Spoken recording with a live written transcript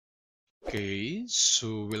Okay,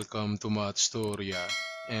 so welcome to Mathstoria,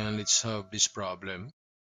 and let's have this problem.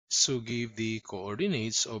 So give the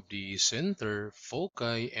coordinates of the center,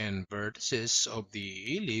 foci, and vertices of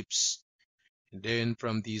the ellipse. Then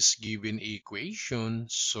from this given equation,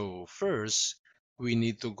 so first, we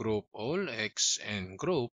need to group all x and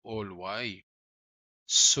group all y.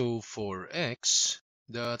 So for x,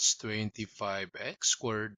 that's 25x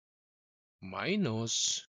squared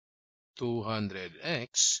minus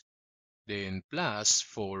 200x, then plus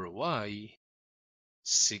 4y,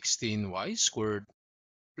 16y squared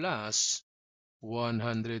plus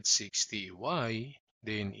 160y,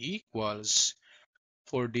 then equals,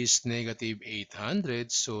 for this negative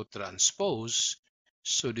 800, so transpose,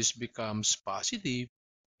 so this becomes positive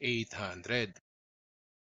 800.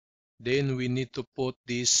 Then we need to put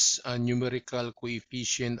this numerical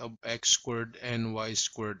coefficient of x squared and y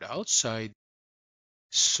squared outside.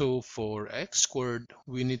 So for x squared,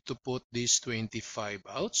 we need to put this 25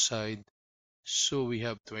 outside. So we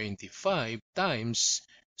have 25 times,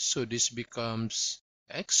 so this becomes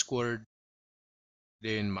x squared,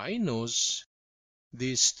 then minus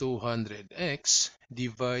this 200x,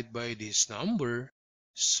 divide by this number,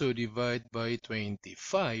 so divide by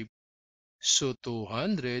 25, so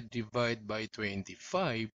 200 divide by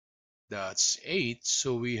 25, that's 8,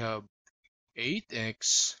 so we have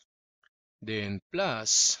 8x, then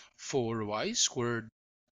plus 4y squared,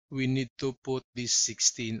 we need to put this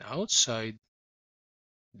 16 outside,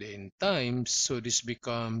 then times, so this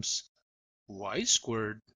becomes y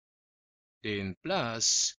squared, then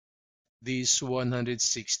plus this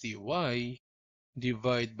 160y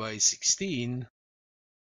divided by 16,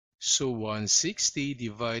 so 160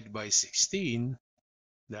 divided by 16,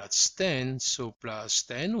 that's 10, so plus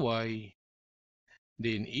 10y,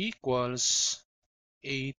 then equals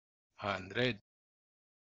 800.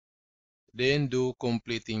 Then do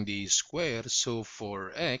completing the square, so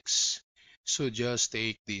for x, so just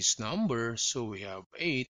take this number, so we have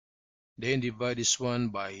 8, then divide this one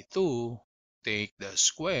by 2, take the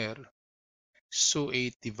square, so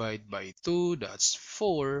 8 divided by 2, that's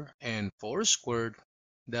 4, and 4 squared,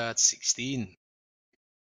 that's 16.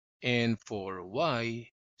 And for y,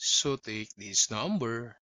 so take this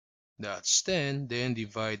number, that's 10, then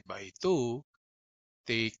divide by 2,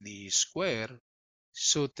 take the square,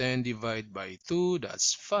 so 10 divided by 2,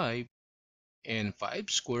 that's 5, and 5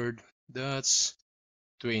 squared, that's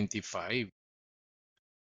 25.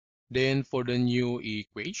 Then for the new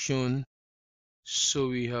equation, so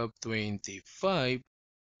we have 25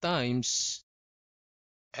 times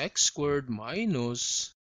x squared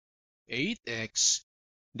minus 8x,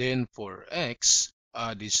 then for x,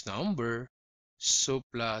 add this number, so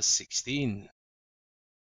plus 16,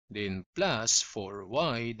 then plus for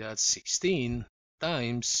y, that's 16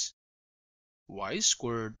 times y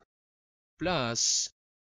squared plus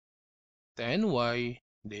 10y,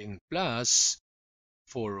 then plus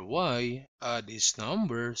for y, add this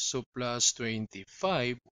number, so plus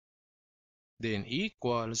 25, then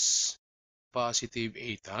equals positive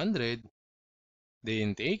 800.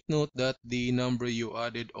 Then take note that the number you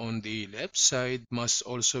added on the left side must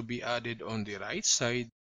also be added on the right side.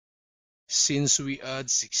 Since we add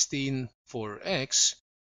 16 for x,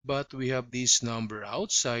 but we have this number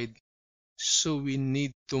outside, so we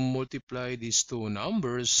need to multiply these two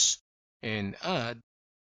numbers and add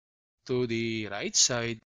to the right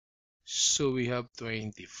side. So we have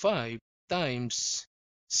 25 times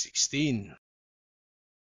 16.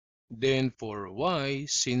 Then for y,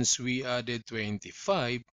 since we added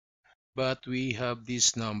 25, but we have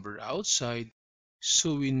this number outside,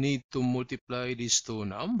 so we need to multiply these two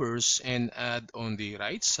numbers and add on the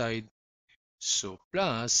right side. So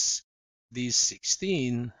plus this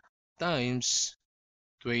 16 times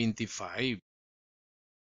 25.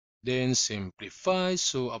 Then simplify,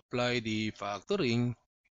 so apply the factoring.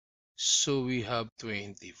 So we have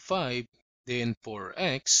 25, then for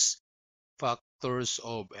x, factors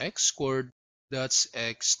of x squared, that's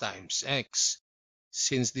x times x.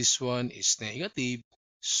 Since this one is negative,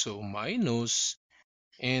 so minus,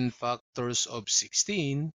 and factors of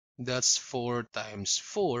 16, that's 4 times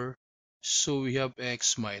 4. So we have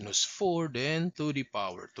x minus 4, then to the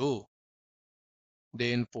power 2.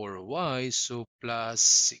 Then for y, so plus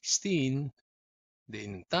 16,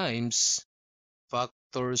 then times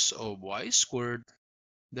factors of y squared,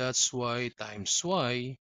 that's y times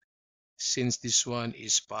y. Since this one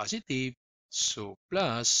is positive, so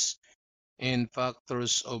plus, and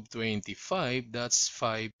factors of 25, that's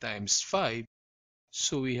 5 times 5.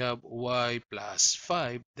 So we have y plus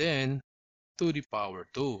 5, then to the power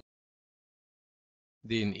 2.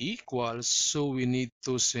 Then equals, so we need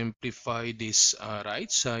to simplify this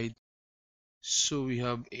right side. So we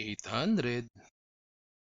have 800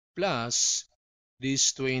 plus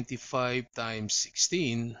this 25 times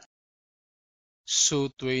 16. So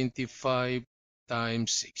 25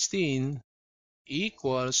 times 16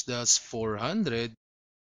 equals, that's 400.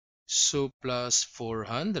 So plus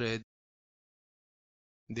 400,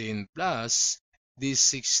 then plus this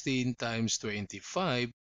 16 times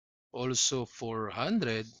 25, also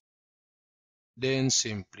 400. Then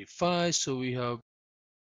simplify, so we have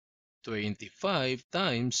 25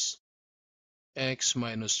 times x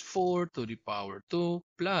minus 4 to the power 2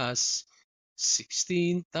 plus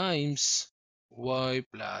 16 times y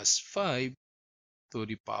plus 5 to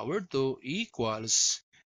the power 2 equals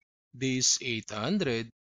this 800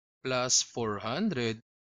 plus 400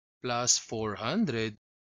 plus 400,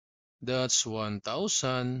 that's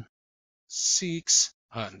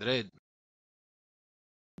 1,600.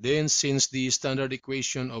 Then since the standard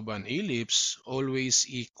equation of an ellipse always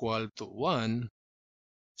equal to 1,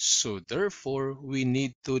 so therefore we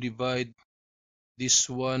need to divide this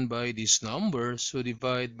one by this number. So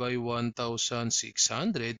divide by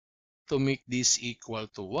 1,600 to make this equal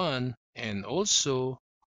to 1, and also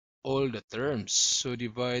all the terms. So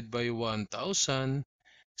divide by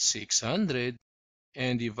 1,600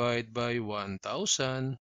 and divide by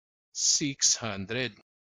 1,600.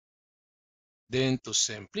 Then to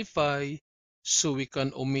simplify, so we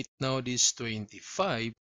can omit now this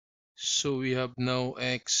 25. So we have now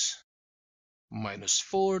x minus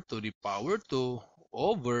 4 to the power 2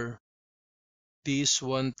 over this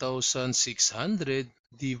 1,600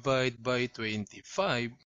 divide by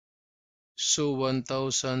 25. So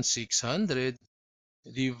 1,600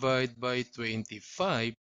 divide by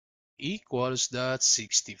 25 equals that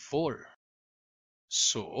 64.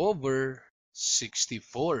 So over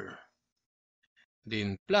 64.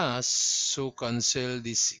 Then plus, so cancel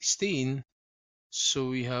this 16. So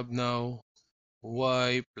we have now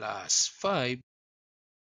y plus 5,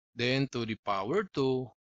 then to the power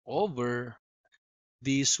 2 over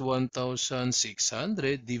this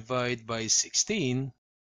 1,600 divide by 16.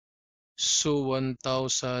 So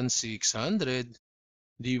 1,600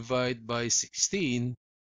 divide by 16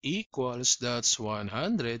 equals, that's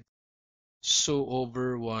 100. So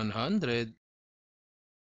over 100,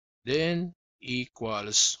 then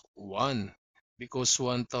equals 1. Because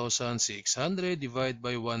 1,600 divided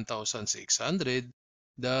by 1,600,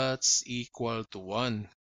 that's equal to 1.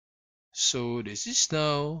 So this is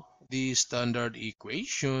now the standard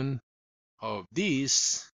equation of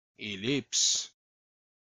this ellipse.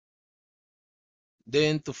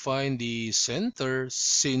 Then to find the center,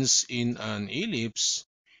 since in an ellipse,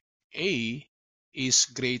 A is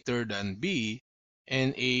greater than B,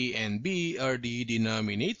 and A and B are the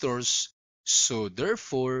denominators, so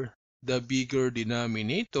therefore the bigger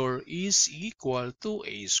denominator is equal to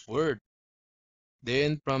A squared.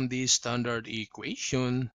 Then from the standard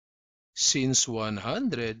equation, since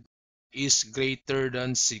 100 is greater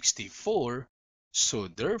than 64, so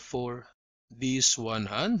therefore this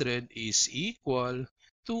 100 is equal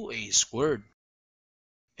to A squared.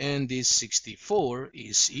 And this 64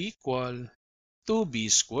 is equal to B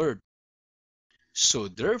squared. So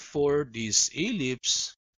therefore this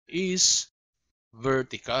ellipse is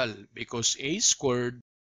vertical because A squared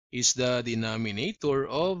is the denominator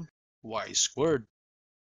of y squared.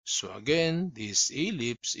 So again, this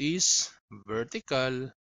ellipse is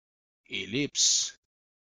vertical ellipse.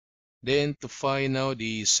 Then to find out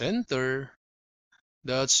the center,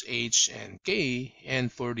 that's H and K,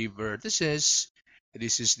 and for the vertices,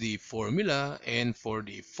 this is the formula, and for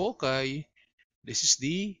the foci, this is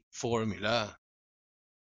the formula.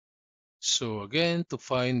 So again, to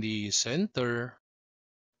find the center,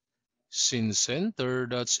 since center,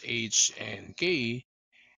 that's H and K,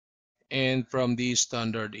 and from the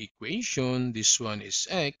standard equation, this one is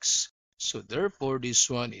X, so therefore this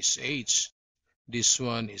one is H, this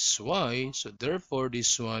one is Y, so therefore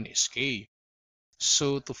this one is K.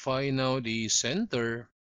 So to find out the center,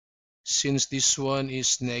 since this one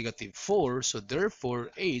is -4, so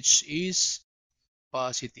therefore H is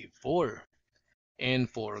 +4. And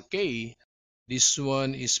for K, this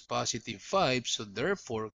one is +5, so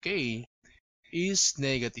therefore K is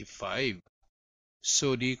 -5.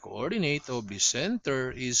 So the coordinate of the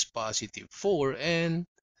center is +4 and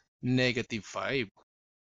 -5.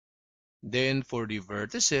 Then for the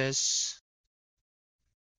vertices,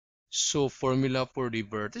 so formula for the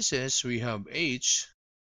vertices, we have H,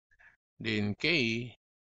 then K,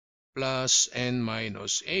 plus and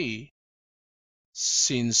minus A,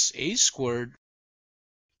 since A squared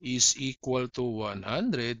is equal to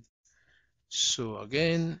 100. So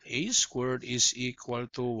again, A squared is equal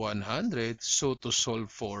to 100. So to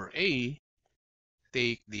solve for A,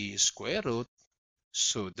 take the square root.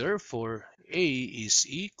 So therefore, A is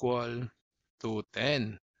equal to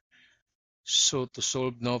 10. So to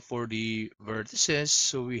solve now for the vertices,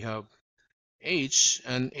 so we have H,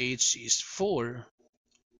 and H is 4.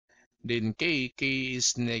 Then K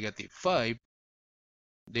is -5.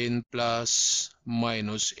 Then plus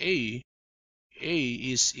minus A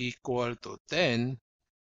is equal to 10.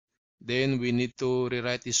 Then we need to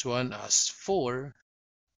rewrite this one as 4.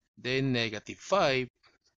 Then -5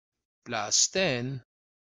 plus 10.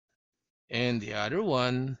 And the other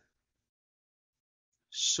one,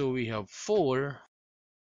 so we have 4.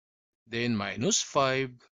 Then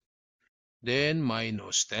 -5. Then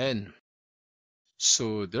 -10.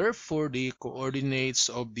 So therefore the coordinates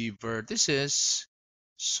of the vertices,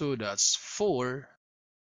 so that's 4,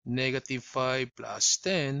 -5 plus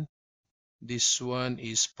 10. This one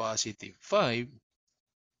is +5.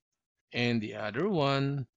 And the other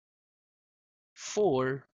one,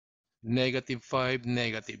 4, -5,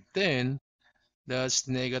 -10. That's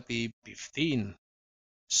 -15.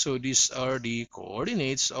 So these are the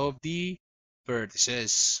coordinates of the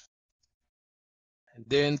vertices. And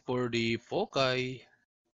then for the foci,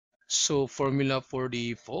 so formula for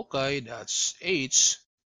the foci, that's H,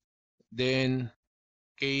 then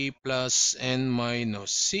K plus N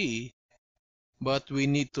minus C. But we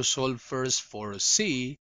need to solve first for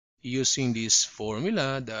C using this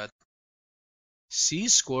formula that C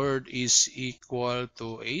squared is equal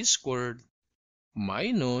to A squared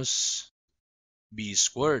minus B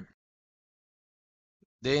squared.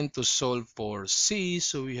 Then to solve for C,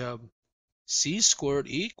 so we have C squared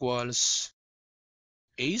equals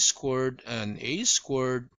A squared, and A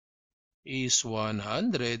squared is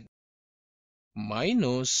 100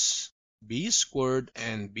 minus B squared,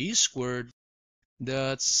 and B squared,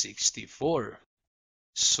 that's 64.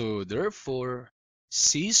 So therefore,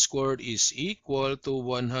 C squared is equal to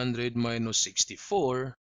 100 minus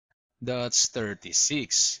 64, that's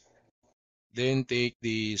 36. Then take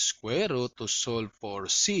the square root to solve for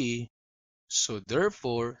C. So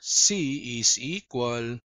therefore, C is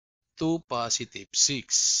equal to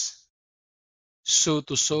 +6. So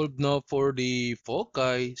to solve now for the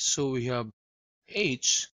foci, so we have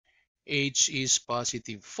H is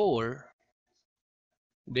 +4.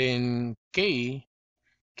 Then K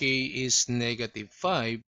is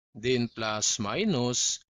 -5. Then plus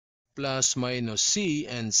minus C,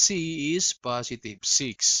 and C is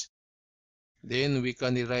 +6. Then we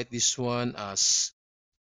can rewrite this one as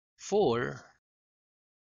 4.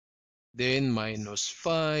 Then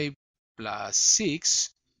 -5 plus 6.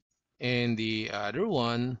 And the other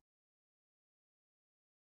one,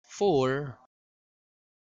 4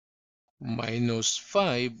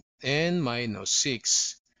 -5 and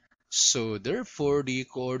 -6. So therefore, the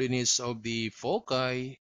coordinates of the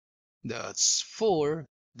foci, that's 4.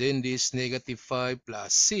 Then this -5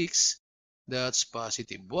 plus 6, that's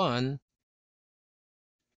 +1.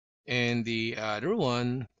 And the other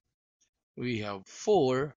one, we have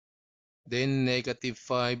 4. Then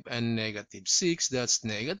 -5 and -6, that's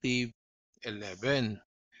 -11.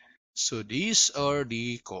 So these are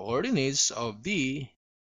the coordinates of the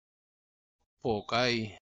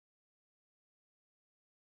foci.